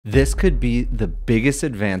This could be the biggest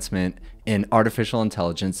advancement in artificial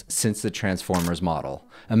intelligence since the Transformers model.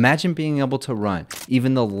 Imagine being able to run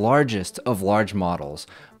even the largest of large models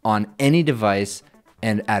on any device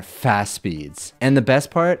and at fast speeds. And the best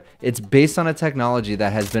part, it's based on a technology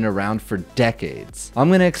that has been around for decades. I'm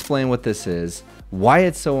gonna explain what this is, why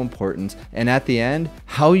it's so important, and at the end,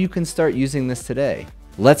 how you can start using this today.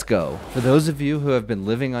 Let's go. For those of you who have been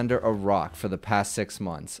living under a rock for the past 6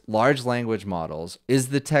 months, large language models is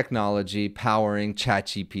the technology powering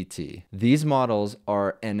ChatGPT. These models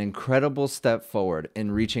are an incredible step forward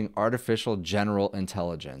in reaching artificial general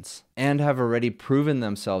intelligence and have already proven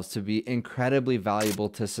themselves to be incredibly valuable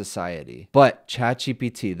to society. But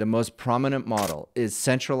ChatGPT, the most prominent model, is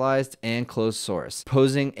centralized and closed source,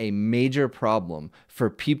 posing a major problem for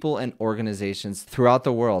people and organizations throughout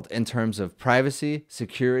the world in terms of privacy,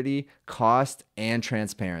 security, cost, and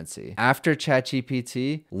transparency. After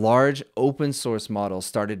ChatGPT, large open source models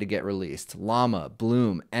started to get released: LLaMA,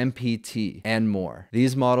 Bloom, MPT, and more.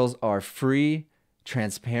 These models are free,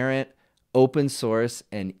 transparent, open source,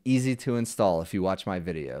 and easy to install if you watch my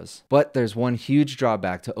videos. But there's one huge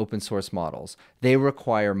drawback to open source models. They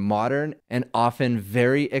require modern and often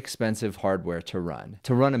very expensive hardware to run.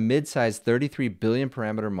 To run a mid-sized 33 billion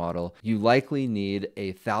parameter model, you likely need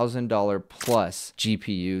a $1,000 plus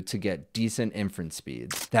GPU to get decent inference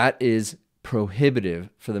speeds. That is prohibitive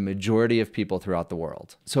for the majority of people throughout the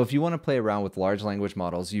world. So if you want to play around with large language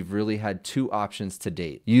models, you've really had two options to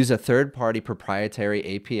date. Use a third-party proprietary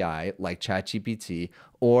API like ChatGPT,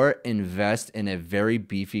 or invest in a very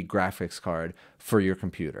beefy graphics card for your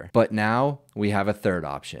computer. But now we have a third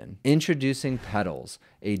option. Introducing Petals,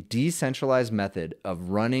 a decentralized method of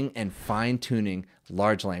running and fine-tuning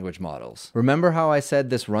large language models. Remember how I said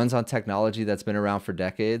this runs on technology that's been around for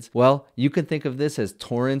decades? Well, you can think of this as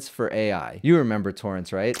torrents for AI. You remember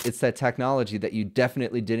torrents, right? It's that technology that you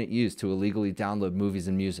definitely didn't use to illegally download movies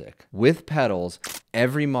and music. With Petals,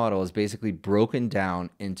 every model is basically broken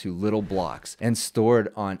down into little blocks and stored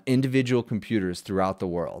on individual computers throughout the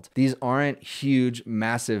world. These aren't huge,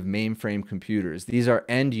 massive mainframe computers. These are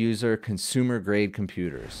end-user, consumer-grade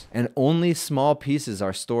computers. And only small pieces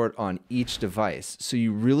are stored on each device, so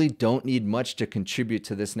you really don't need much to contribute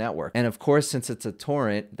to this network. And of course, since it's a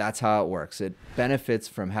torrent, that's how it works. It benefits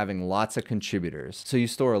from having lots of contributors. So you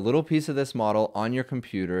store a little piece of this model on your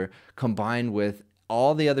computer, combined with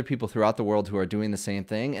all the other people throughout the world who are doing the same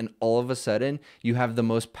thing, and all of a sudden you have the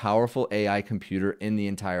most powerful AI computer in the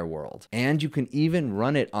entire world. And you can even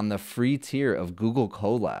run it on the free tier of Google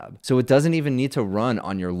Colab. So it doesn't even need to run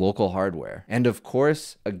on your local hardware. And of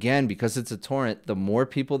course, again, because it's a torrent, the more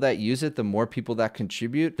people that use it, the more people that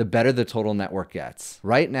contribute, the better the total network gets.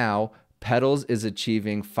 Right now, Petals is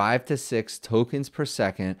achieving 5 to 6 tokens per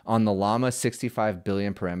second on the LLaMA 65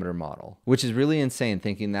 billion parameter model, which is really insane,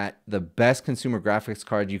 thinking that the best consumer graphics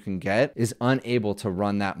card you can get is unable to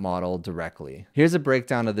run that model directly. Here's a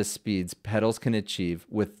breakdown of the speeds Petals can achieve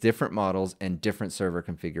with different models and different server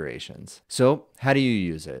configurations. So how do you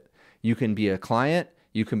use it? You can be a client,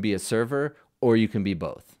 you can be a server, or you can be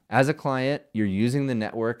both. As a client, you're using the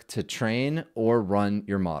network to train or run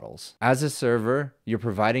your models. As a server, you're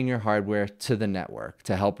providing your hardware to the network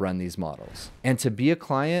to help run these models. And to be a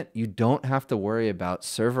client, you don't have to worry about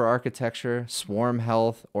server architecture, swarm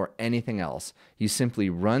health, or anything else. You simply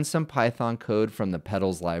run some Python code from the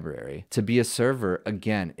Petals library. To be a server,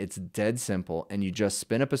 again, it's dead simple, and you just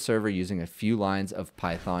spin up a server using a few lines of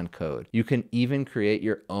Python code. You can even create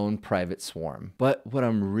your own private swarm. But what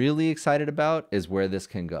I'm really excited about is where this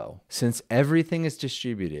can go. Since everything is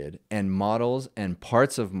distributed and models and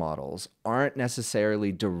parts of models aren't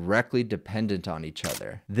necessarily directly dependent on each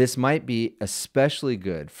other, this might be especially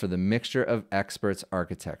good for the mixture of experts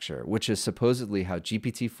architecture, which is supposedly how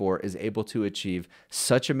GPT-4 is able to achieve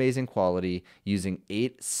such amazing quality using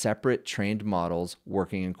 8 separate trained models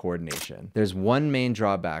working in coordination. There's one main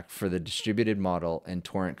drawback for the distributed model and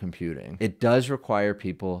torrent computing. It does require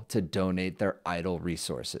people to donate their idle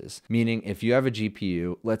resources, meaning if you have a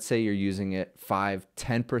GPU, let's say you're using it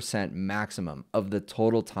 5–10% maximum of the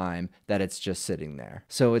total time that it's just sitting there.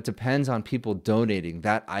 So it depends on people donating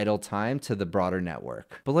that idle time to the broader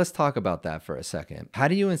network. But let's talk about that for a second. How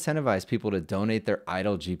do you incentivize people to donate their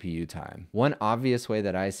idle GPU time? One obvious way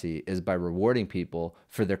that I see is by rewarding people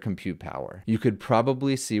for their compute power. You could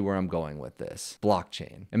probably see where I'm going with this.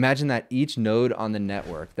 Blockchain. Imagine that each node on the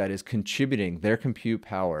network that is contributing their compute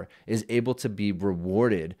power is able to be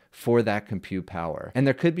rewarded for that compute power. And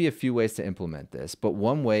there could be a few ways to implement this, but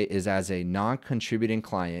one way is as a non-contributing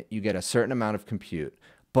client, you get a certain amount of compute,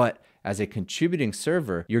 but As a contributing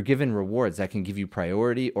server, you're given rewards that can give you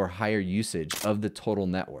priority or higher usage of the total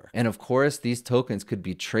network. And of course, these tokens could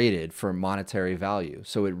be traded for monetary value.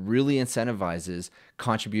 So it really incentivizes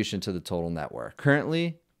contribution to the total network.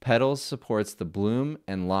 Currently, Petals supports the Bloom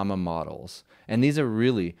and LLaMA models, and these are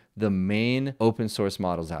really the main open source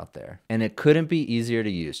models out there. And it couldn't be easier to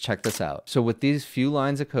use. Check this out. So with these few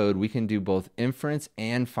lines of code, we can do both inference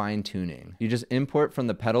and fine tuning. You just import from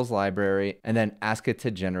the Petals library and then ask it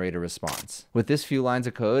to generate a response. With this few lines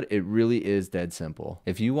of code, it really is dead simple.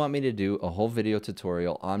 If you want me to do a whole video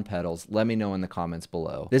tutorial on Petals, let me know in the comments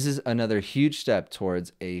below. This is another huge step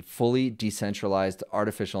towards a fully decentralized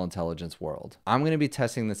artificial intelligence world. I'm going to be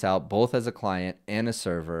testing this out both as a client and a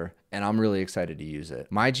server, and I'm really excited to use it.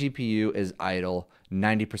 My GPU is idle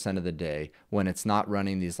 90% of the day when it's not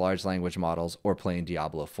running these large language models or playing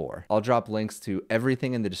Diablo 4. I'll drop links to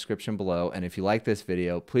everything in the description below, and if you like this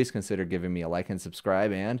video, please consider giving me a like and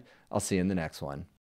subscribe, and I'll see you in the next one.